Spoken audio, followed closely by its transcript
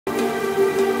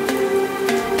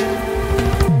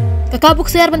Kabuk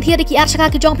ser banthia de ki arshaka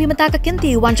ki jong pimenta ka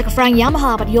kinti wan chaka frang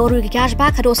Yamaha but yoru ki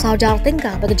cashback hado saudar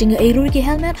tingka baga jinga eru ki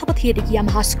helmet habat thia de ki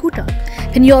Yamaha scooter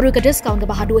pin yoru ka discount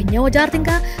ka bahadu nyawa jar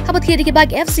tingka habat thia de ki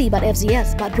bag FC but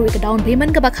FZS but ru ka down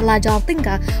payment ka bakhala jar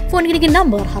tingka phone ki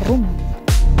number harum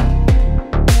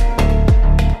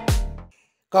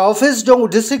Ka office jong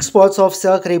district sports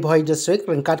officer Ribhoi district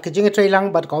ringkat ke jinga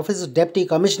trailang but ka office deputy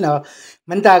commissioner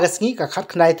menta ga sngi ka khat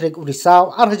khnai trek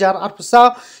urisau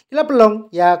 8,000 kila pelong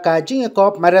ya ka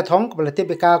Iakop Mareh thong ka belate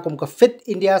beka kum ka fit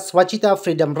India Swacchta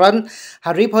freedom run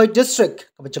ha Ribhoi district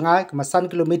ka bachangai ka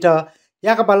masan kilometer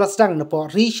ya ka balasdang na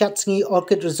po Ri Khasi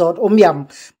Orchid Resort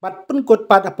Omyam but pun kot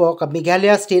pat apo ka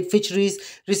Meghalaya State Fisheries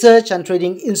Research and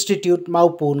Trading Institute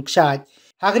maupun kshaj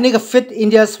Hakni ka fit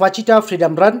India Swacchta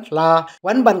freedom run la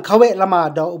wan ban khawe lama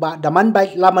da uba daman bai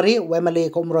lamari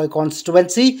wemale komroi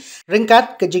constituency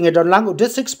ringkat ke jinga donlang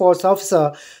district sports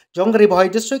officer jong Ribhoi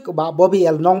district uba Bobby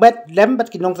L Nongbet lembat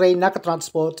ki nongtrei nak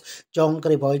transport jong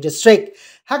Ribhoi district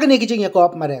Hakni ke jinga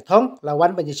Iakop Mareh thong la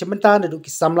wan ban yimenta na du ki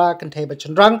samla kan thai ba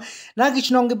chenrang na ki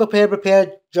chnong ki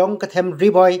prepare jong ka them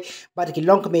Ribhoi bat ki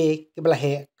long me ki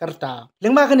blahe karta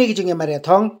lengma kani ki jinga Mareh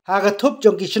thong ha ga thup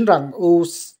jong ki chenrang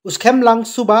Skhemlang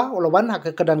Suba ulawan ha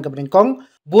ka kadan ka bringkong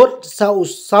bot sa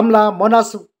samla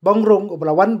monas bongrong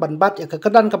ulawan banbat ya ka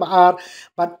kadan ka baar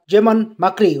bat German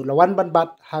makri ulawan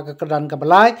banbat ha ka kadan ka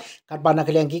balai kat bana ka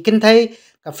liang ki kinthai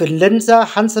ka Filinza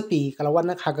Hansapi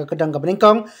kalawan ha ka kadan ka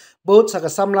bringkong bot sa ka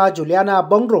samla Juliana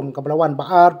bongrong ka balawan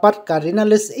baar bat ka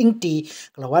rinalis ingti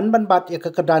kalawan banbat ya ka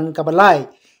kadan ka balai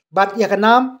bat ya ka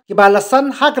nam ki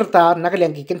balasan ha kerta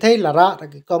nakaliang ki kinthai lara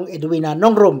ki kong Edwina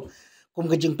nongrum kum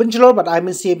kejing pencelor bat I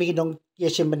see mi dong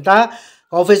yeshim benta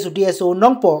office DSO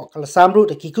nongpo kala samru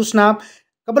de kikusnam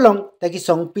kabalong de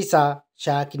kisong pisa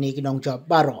sha kini kinong job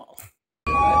baro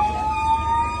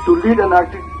to lead an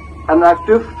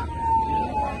active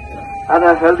and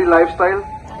a healthy lifestyle,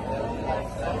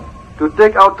 to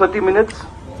take out 30 minutes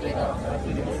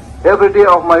every day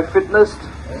of my fitness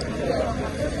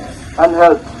and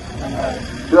health,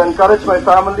 to encourage my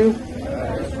family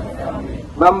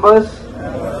members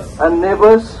and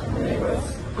neighbors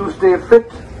to stay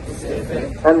fit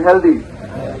and healthy,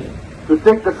 to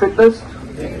take the fitness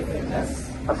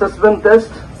assessment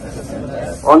test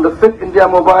on the Fit India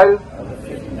mobile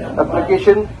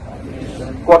application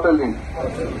quarterly.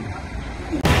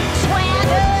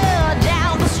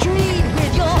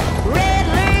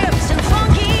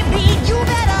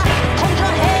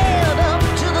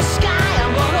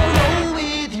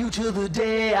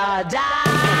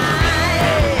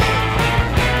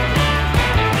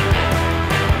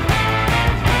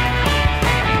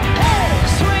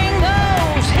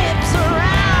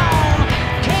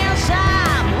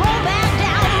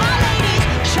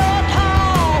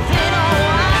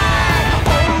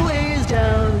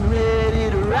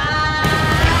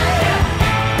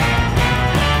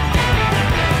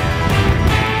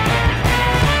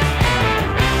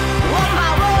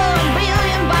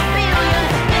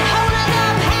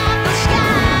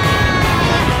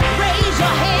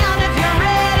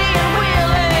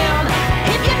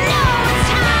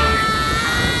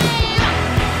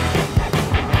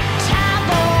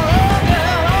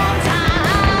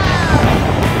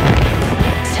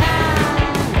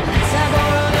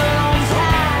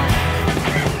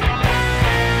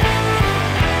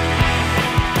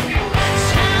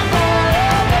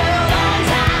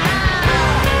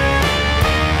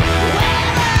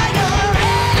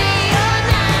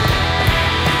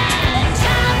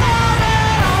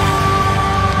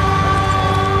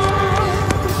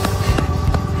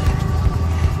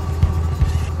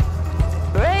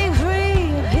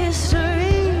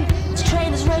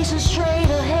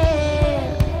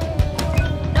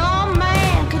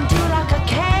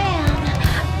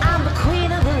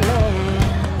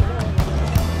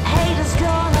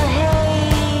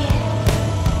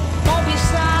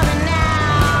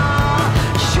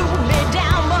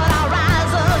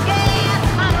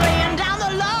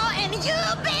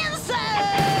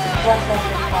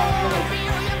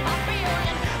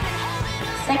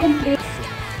 Second place.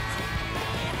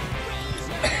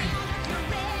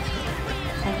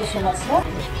 Thank you so much, sir.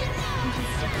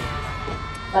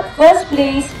 But first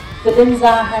place,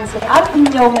 Filinza Hansapi at 1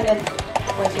 minute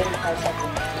 25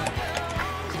 seconds.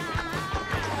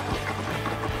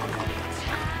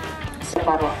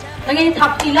 Lagi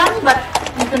top tilang, but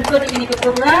you can put ini ke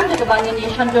program ke bangun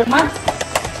nation mas.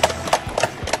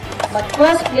 But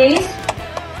first place,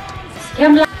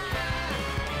 Skhemlang.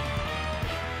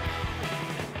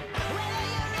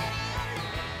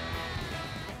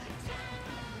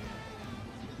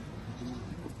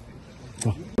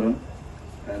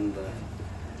 And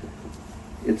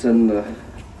it's an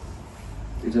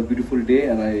it's a beautiful day,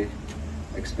 and I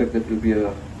expect that it will be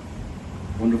a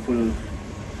wonderful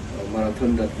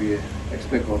marathon that we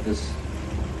expect of this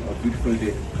beautiful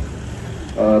day.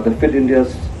 The Fit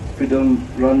India's Freedom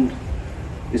Run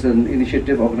is an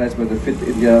initiative organized by the Fit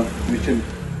India Mission.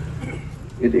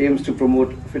 It aims to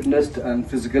promote fitness and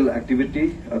physical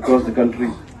activity across the country.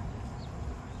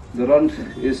 The run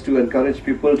is to encourage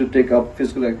people to take up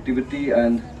physical activity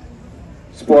and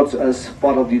sports as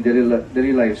part of the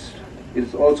daily lives. It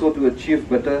is also to achieve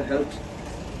better health,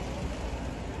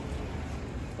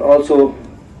 also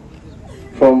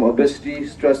from obesity,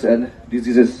 stress and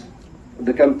diseases.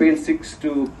 The campaign seeks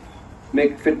to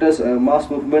make fitness a mass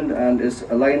movement and is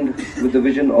aligned with the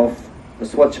vision of the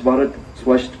Swacchta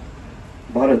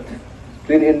Bharat,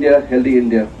 Clean India, Healthy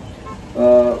India.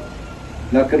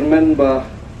 Nakermen ba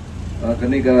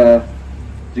kaniga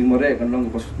jingmare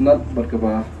kanong pasutnat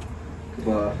berkeba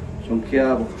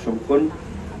songkia songkun,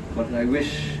 but I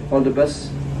wish all the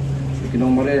best.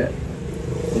 Kinong Mareh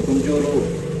berkunjuru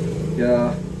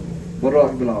ya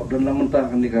borok bilang dan lamunta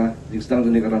kaniga jingstang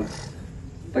kanigaran.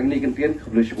 Teknikin pian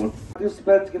boleh sebut.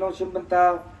 Participants kinong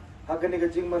simbenta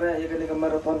hakaniga jingmare ya kaniga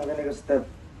marathon hakaniga step.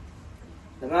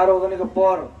 Dengaro kaniga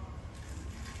por.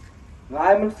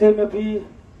 Ngai men seme pi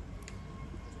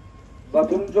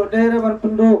Bapun jodere ban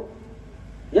penduk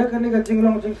ya kaniga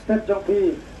jinglong jing step jong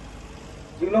pi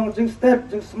jinglong jing step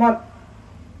jing smart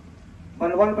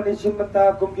manwan pani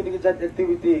simbenta kum kini jat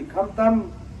activity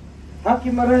kamtam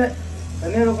hakim mare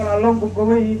anero kana long kum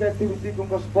kowe hi activity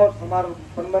kum ko sport samar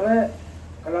pan mare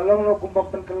kana long no kum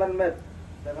pen kelan met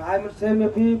dan ai men seme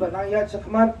pi banang ya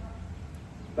chakmat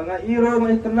banga iro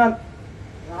ma internet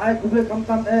ai kubel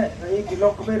kamtam ai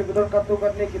kilong kume gudon katu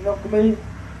katne kilong kume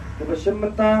ke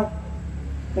simbenta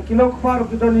kilong kepar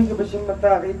kita ni ke besim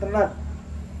mata ke internet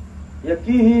ya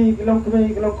kihi kilong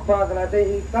kepar kana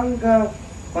dei tangga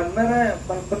pan mere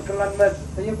pan perkelan met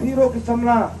saya piro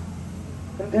kisamla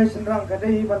kendai senrang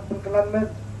kadai pan perkelan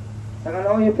met dengan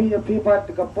oh ya pi pat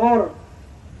ke por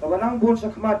kabanang bun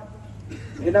sakmat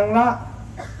hinangla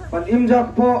pan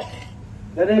imjak po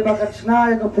dari bakat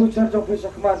snai ke future jok pi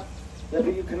sakmat ya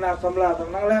pi kena samla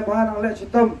tang le ba nang le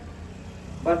sitam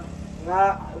bat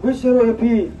nga wisiro ya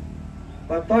pi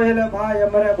Batoy le bha ya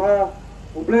mare bha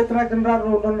uble tra kendra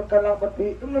ro non kala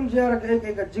pati umnam siara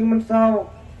ke jing man saw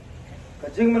ka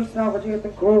jing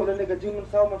teng kho le ka jing man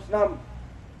saw man snam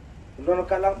non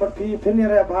kala pati phini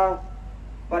re bha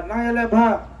pat na le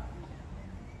bha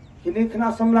kini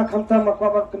khna samla khamta makwa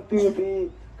bat kunti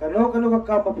pi kano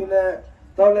ka pa pile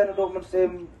tole no man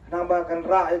sem namba kan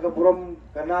ra ka burom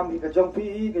kanam ka jong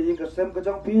pi ka yin ka sem ka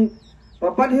jong pi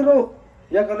papan hero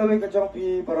ya kalau ka jong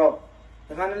pi paro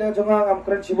dengan le jonga am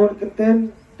kren sibon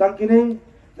kenten tangkini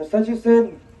the sachi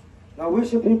sen na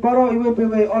wish you paro iwe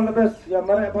pe all the best ya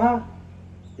mare bha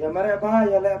ya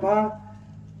le bha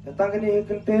ya tangkini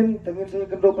kenten tangin se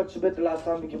kendo pat sibet la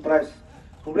sam ki price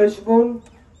kublai sibon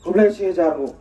kublai si jargo